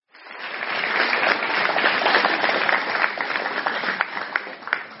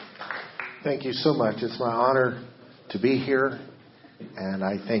thank you so much. It's my honor to be here, and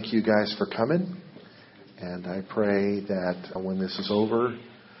I thank you guys for coming. And I pray that when this is over,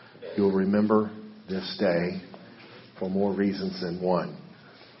 you'll remember this day for more reasons than one.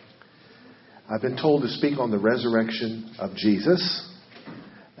 I've been told to speak on the resurrection of Jesus.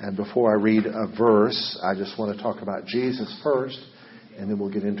 And before I read a verse, I just want to talk about Jesus first, and then we'll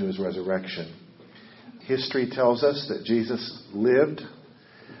get into his resurrection. History tells us that Jesus lived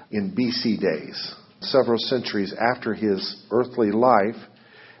in BC days. Several centuries after his earthly life,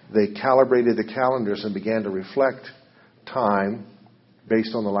 they calibrated the calendars and began to reflect time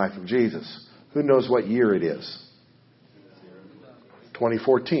based on the life of Jesus. Who knows what year it is?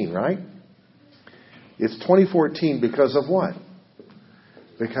 2014, right? It's 2014 because of what?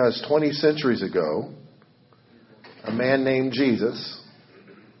 Because 20 centuries ago, a man named Jesus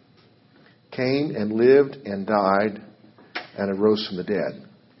came and lived and died and arose from the dead.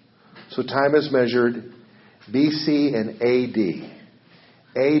 So time is measured BC and AD.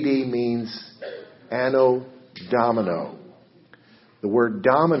 AD means Anno Domino. The word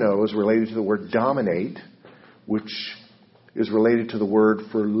domino is related to the word dominate, which is related to the word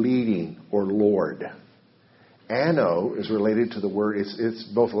for leading or lord. Anno is related to the word, it's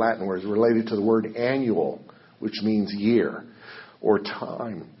both Latin words, related to the word annual, which means year or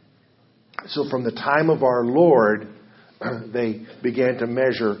time. So from the time of our Lord, they began to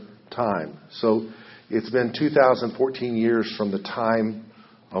measure time. So it's been 2014 years from the time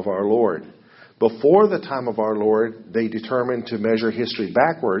of our Lord. Before the time of our Lord, they determined to measure history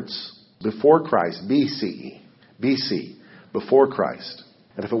backwards before Christ, BC, before Christ.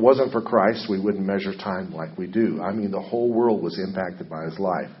 And if it wasn't for Christ, we wouldn't measure time like we do. I mean, the whole world was impacted by his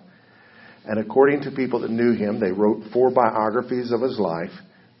life. And according to people that knew him, they wrote 4 biographies of his life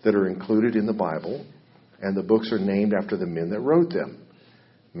that are included in the Bible. And the books are named after the men that wrote them.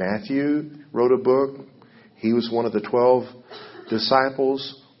 Matthew wrote a book. He was one of the 12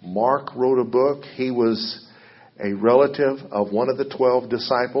 disciples. Mark wrote a book. He was a relative of one of the 12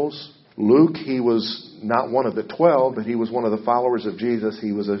 disciples. Luke, he was not one of the 12, but he was one of the followers of Jesus.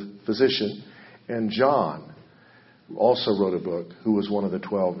 He was a physician. And John also wrote a book, who was one of the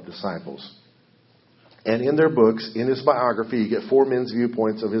 12 disciples. And in their books, in his biography, you get 4 men's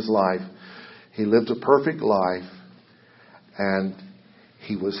viewpoints of his life. He lived a perfect life, and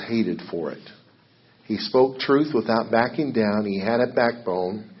he was hated for it. He spoke truth without backing down. He had a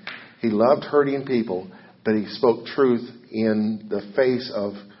backbone. He loved hurting people, but he spoke truth in the face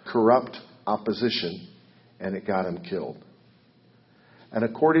of corrupt opposition, and it got him killed. And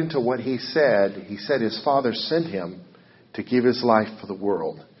according to what he said his Father sent him to give his life for the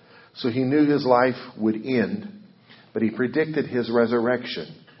world. So he knew his life would end, but he predicted his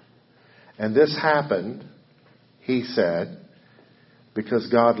resurrection. And this happened, he said, because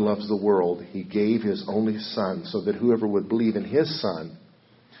God loves the world, he gave his only Son so that whoever would believe in his Son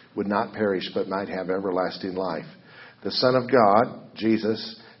would not perish but might have everlasting life. The Son of God,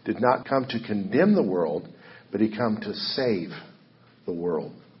 Jesus, did not come to condemn the world, but he came to save the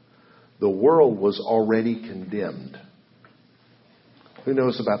world. The world was already condemned. Who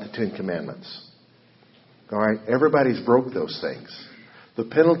knows about the 10 Commandments? All right, everybody's broke those things. The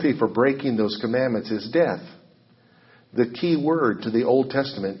penalty for breaking those commandments is death. The key word to the Old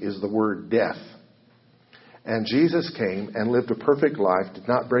Testament is the word death. And Jesus came and lived a perfect life, did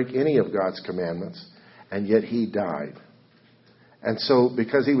not break any of God's commandments, and yet he died. And so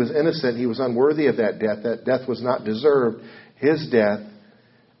because he was innocent, he was unworthy of that death. That death was not deserved. His death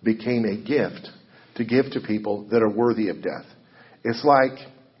became a gift to give to people that are worthy of death. It's like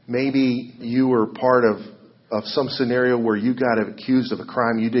maybe you were part of some scenario where you got accused of a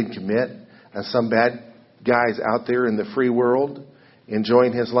crime you didn't commit, and some bad guy's out there in the free world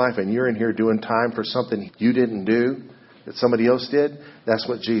enjoying his life, and you're in here doing time for something you didn't do that somebody else did. That's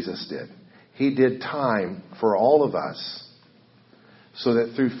what Jesus did. He did time for all of us so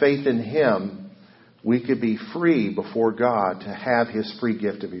that through faith in him, we could be free before God to have his free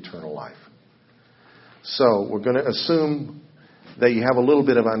gift of eternal life. So we're going to assume that you have a little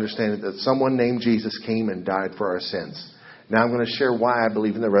bit of understanding that someone named Jesus came and died for our sins. Now I'm going to share why I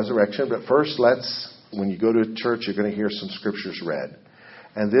believe in the resurrection, but first when you go to church, you're going to hear some scriptures read.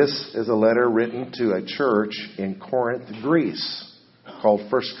 And this is a letter written to a church in Corinth, Greece,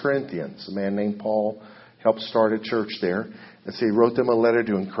 called 1 Corinthians. A man named Paul helped start a church there. And so he wrote them a letter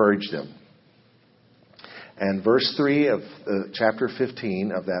to encourage them. And verse 3 of chapter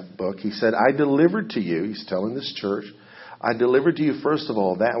 15 of that book, he said, I delivered to you, he's telling this church, I delivered to you first of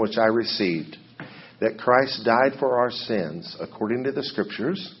all that which I received, that Christ died for our sins according to the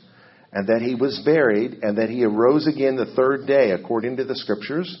Scriptures, and that he was buried, and that he arose again the third day according to the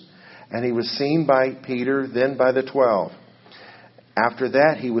Scriptures, And he was seen by Peter, then by the 12. After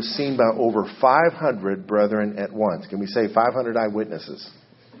that, he was seen by over 500 brethren at once. Can we say 500 eyewitnesses?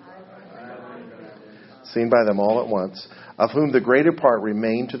 Seen by them all at once, of whom the greater part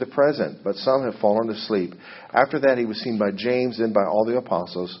remain to the present, but some have fallen asleep. After that, he was seen by James, then by all the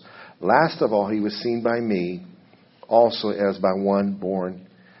apostles. Last of all, he was seen by me, also as by one born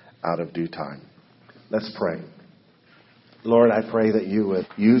out of due time. Let's pray. Lord, I pray that you would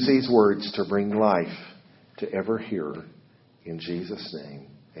use these words to bring life to every hearer. In Jesus' name,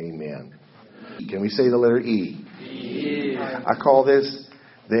 amen. Can we say the letter E? E. I call this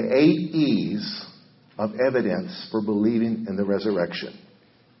the 8 E's of evidence for believing in the resurrection.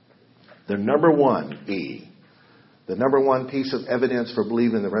 The number one E, the number one piece of evidence for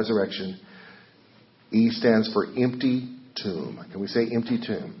believing in the resurrection, E stands for empty tomb. Can we say empty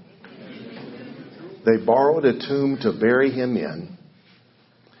tomb? They borrowed a tomb to bury him in.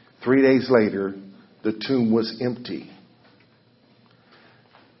 3 days later, the tomb was empty.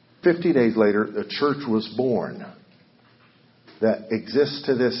 50 days later, the church was born that exists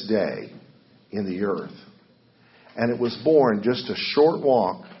to this day in the earth. And it was born just a short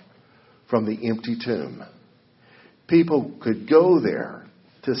walk from the empty tomb. People could go there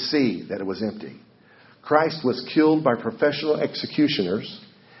to see that it was empty. Christ was killed by professional executioners.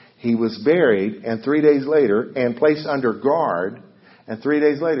 He was buried, and 3 days later, and placed under guard, and 3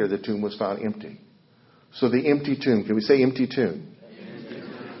 days later, the tomb was found empty. So the empty tomb. Can we say empty tomb?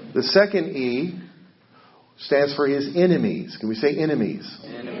 The second E stands for his enemies. Can we say enemies?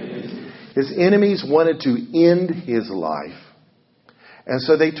 Enemies. His enemies wanted to end his life. And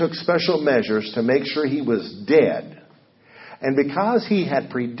so they took special measures to make sure he was dead. And because he had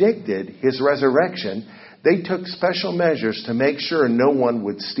predicted his resurrection, they took special measures to make sure no one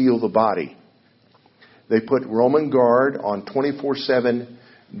would steal the body. They put Roman guard on 24/7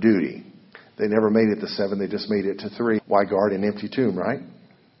 duty. They never made it to 7, they just made it to 3. Why guard an empty tomb, right?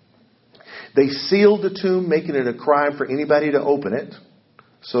 They sealed the tomb, making it a crime for anybody to open it.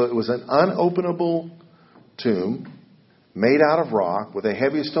 So it was an unopenable tomb made out of rock with a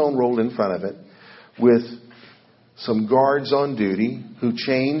heavy stone rolled in front of it, with some guards on duty who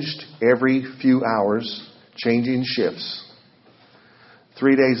changed every few hours, changing shifts.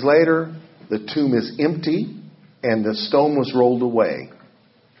 3 days later, the tomb is empty and the stone was rolled away.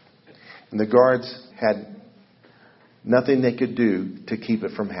 And the guards had nothing they could do to keep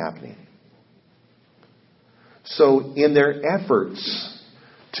it from happening. So in their efforts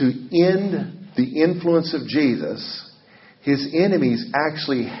to end the influence of Jesus, his enemies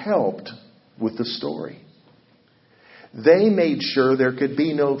actually helped with the story. They made sure there could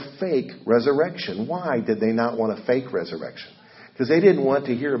be no fake resurrection. Why did they not want a fake resurrection? Because they didn't want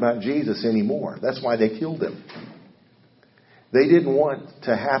to hear about Jesus anymore. That's why they killed him. They didn't want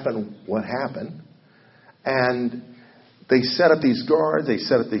to happen what happened. And they set up these guards, they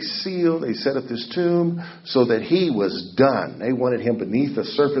set up this seal, they set up this tomb so that he was done. They wanted him beneath the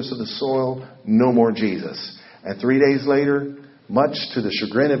surface of the soil, no more Jesus. And 3 days later, much to the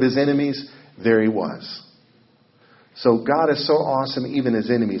chagrin of his enemies, there he was. So God is so awesome, even his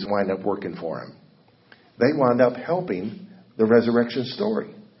enemies wind up working for him. They wind up helping the resurrection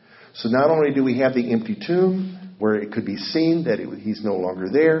story. So not only do we have the empty tomb, where it could be seen that he's no longer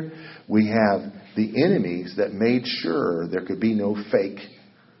there, we have the enemies that made sure there could be no fake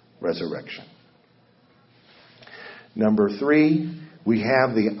resurrection. Number 3, we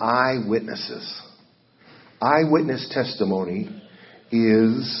have the eyewitnesses. Eyewitness testimony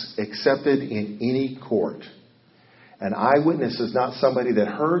is accepted in any court. An eyewitness is not somebody that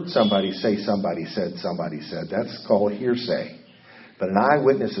heard somebody say somebody said. That's called hearsay. But an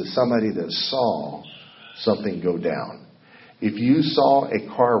eyewitness is somebody that saw something go down. If you saw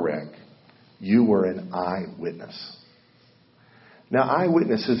a car wreck, you were an eyewitness. Now,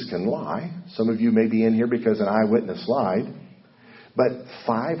 eyewitnesses can lie. Some of you may be in here because an eyewitness lied. But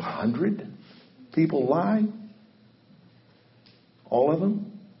 500 people lied? All of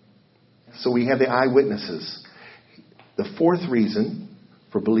them? So we have the eyewitnesses. The fourth reason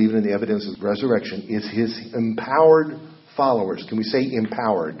for believing in the evidence of resurrection is his empowered followers. Can we say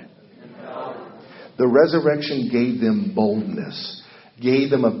empowered? The resurrection gave them boldness,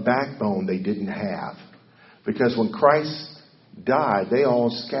 gave them a backbone they didn't have. Because when Christ died, they all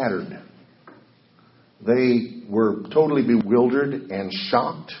scattered. They were totally bewildered and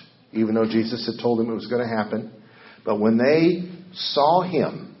shocked, even though Jesus had told them it was going to happen. But when they saw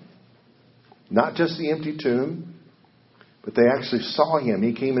him, not just the empty tomb, but they actually saw him.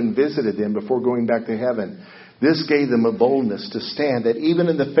 He came and visited them before going back to heaven. This gave them a boldness to stand that even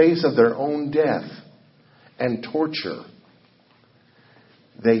in the face of their own death and torture,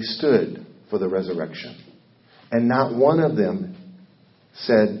 They stood for the resurrection. And not one of them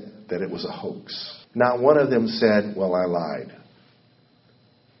said that it was a hoax. Not one of them said, well, I lied.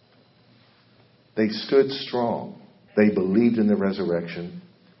 They stood strong. They believed in the resurrection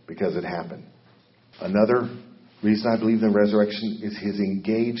because it happened. Another reason I believe in the resurrection is his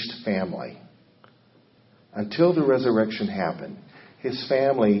engaged family. Until the resurrection happened, his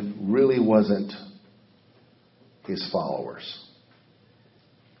family really wasn't his followers.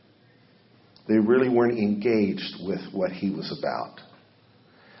 They really weren't engaged with what he was about.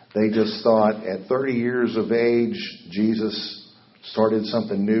 They just thought at 30 years of age, Jesus started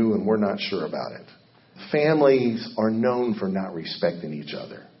something new and we're not sure about it. Families are known for not respecting each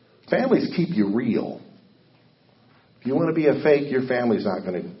other. Families keep you real. If you want to be a fake, your family's not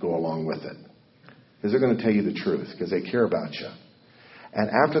going to go along with it. Because they're going to tell you the truth because they care about you. And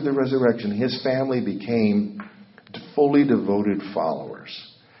after the resurrection, his family became fully devoted followers.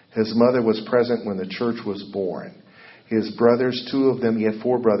 His mother was present when the church was born. His brothers, two of them, he had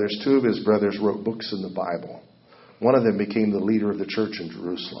 4 brothers. 2 of his brothers wrote books in the Bible. One of them became the leader of the church in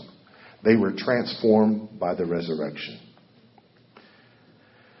Jerusalem. They were transformed by the resurrection.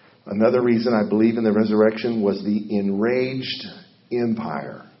 Another reason I believe in the resurrection was the enraged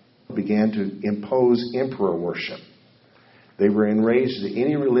empire began to impose emperor worship. They were enraged at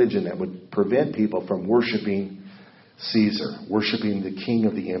any religion that would prevent people from worshiping Caesar, worshiping the king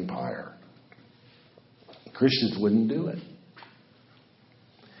of the empire. Christians wouldn't do it.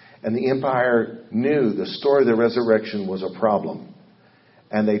 And the empire knew the story of the resurrection was a problem.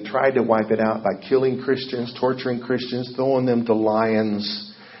 And they tried to wipe it out by killing Christians, torturing Christians, throwing them to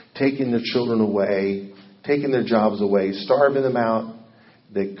lions, taking their children away, taking their jobs away, starving them out.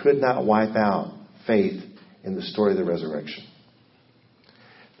 They could not wipe out faith in the story of the resurrection.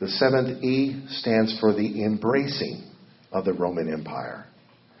 The 7th E stands for the embracing of the Roman Empire.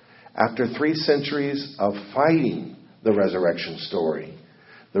 After 3 centuries of fighting the resurrection story,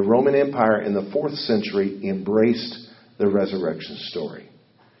 the Roman Empire in the 4th century embraced the resurrection story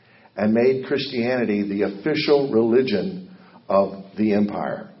and made Christianity the official religion of the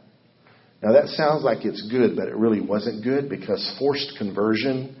empire. Now that sounds like it's good, but it really wasn't good because forced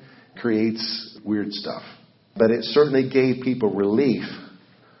conversion creates weird stuff. But it certainly gave people relief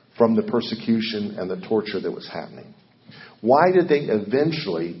from the persecution and the torture that was happening. Why did they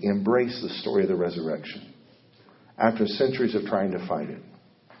eventually embrace the story of the resurrection after centuries of trying to fight it?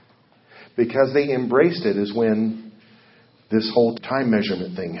 Because they embraced it is when this whole time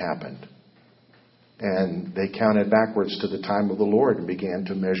measurement thing happened. And they counted backwards to the time of the Lord and began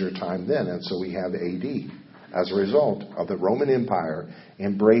to measure time then. And so we have AD as a result of the Roman Empire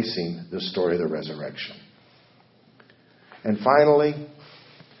embracing the story of the resurrection. And finally,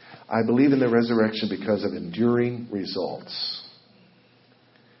 I believe in the resurrection because of enduring results.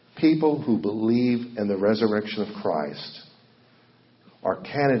 People who believe in the resurrection of Christ are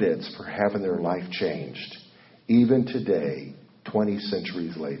candidates for having their life changed, even today, 20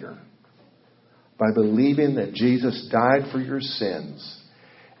 centuries later. By believing that Jesus died for your sins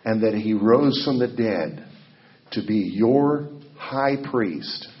and that he rose from the dead to be your high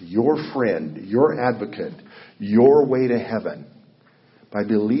priest, your friend, your advocate, your way to heaven. By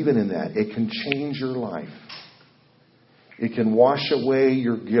believing in that, it can change your life. It can wash away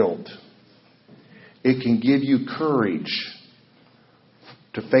your guilt. It can give you courage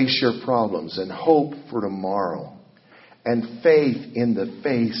to face your problems and hope for tomorrow and faith in the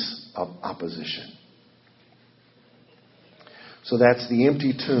face of opposition. So that's the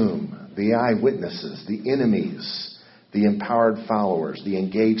empty tomb, the eyewitnesses, the enemies, the empowered followers, the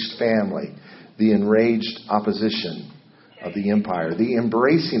engaged family, the enraged opposition of the empire, the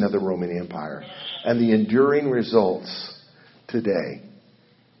embracing of the Roman Empire, and the enduring results today.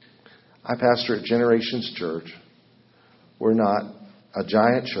 I pastor at Generations Church. We're not a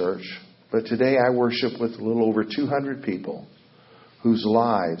giant church, but today I worship with a little over 200 people whose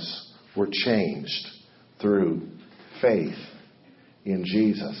lives were changed through faith in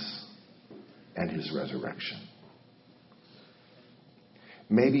Jesus and his resurrection.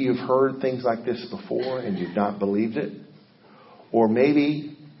 Maybe you've heard things like this before and you've not believed it. Or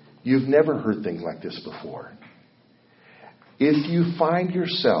maybe you've never heard things like this before. If you find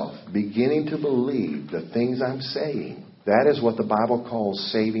yourself beginning to believe the things I'm saying, that is what the Bible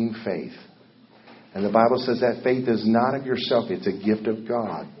calls saving faith. And the Bible says that faith is not of yourself, it's a gift of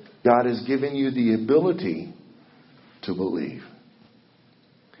God. God has given you the ability to believe.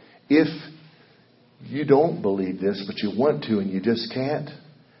 If you don't believe this, but you want to and you just can't,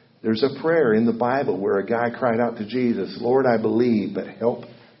 there's a prayer in the Bible where a guy cried out to Jesus, Lord, I believe, but help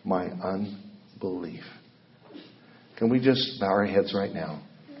my unbelief. Can we just bow our heads right now?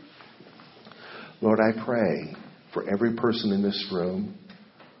 Lord, I pray for every person in this room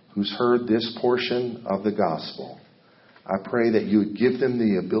who's heard this portion of the gospel. I pray that you would give them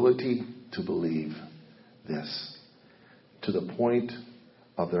the ability to believe this to the point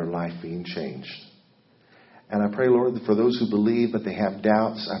of their life being changed. And I pray, Lord, that for those who believe but they have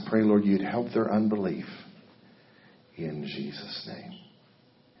doubts, I pray, Lord, you'd help their unbelief in Jesus' name.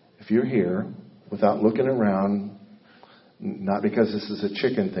 If you're here without looking around, not because this is a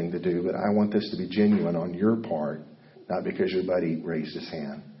chicken thing to do, but I want this to be genuine on your part, not because your buddy raised his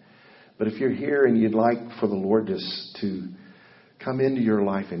hand. But if you're here and you'd like for the Lord just to come into your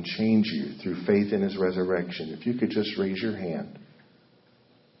life and change you through faith in his resurrection, if you could just raise your hand.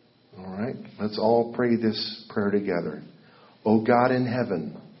 All right? Let's all pray this prayer together. Oh God in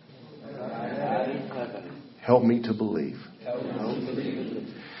heaven, help me to believe.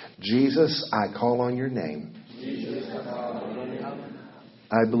 Jesus, I call on your name.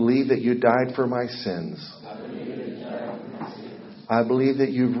 I believe that you died for my sins. I believe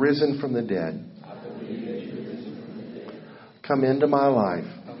that you've risen from the dead. Come into my life.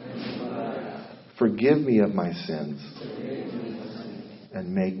 Forgive me of my sins.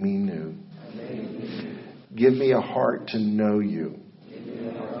 And make me new. Give me a heart to know you.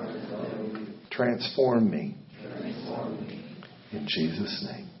 Transform me. In Jesus'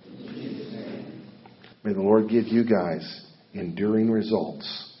 name. May the Lord give you guys enduring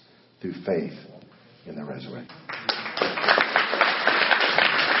results through faith in the resurrection.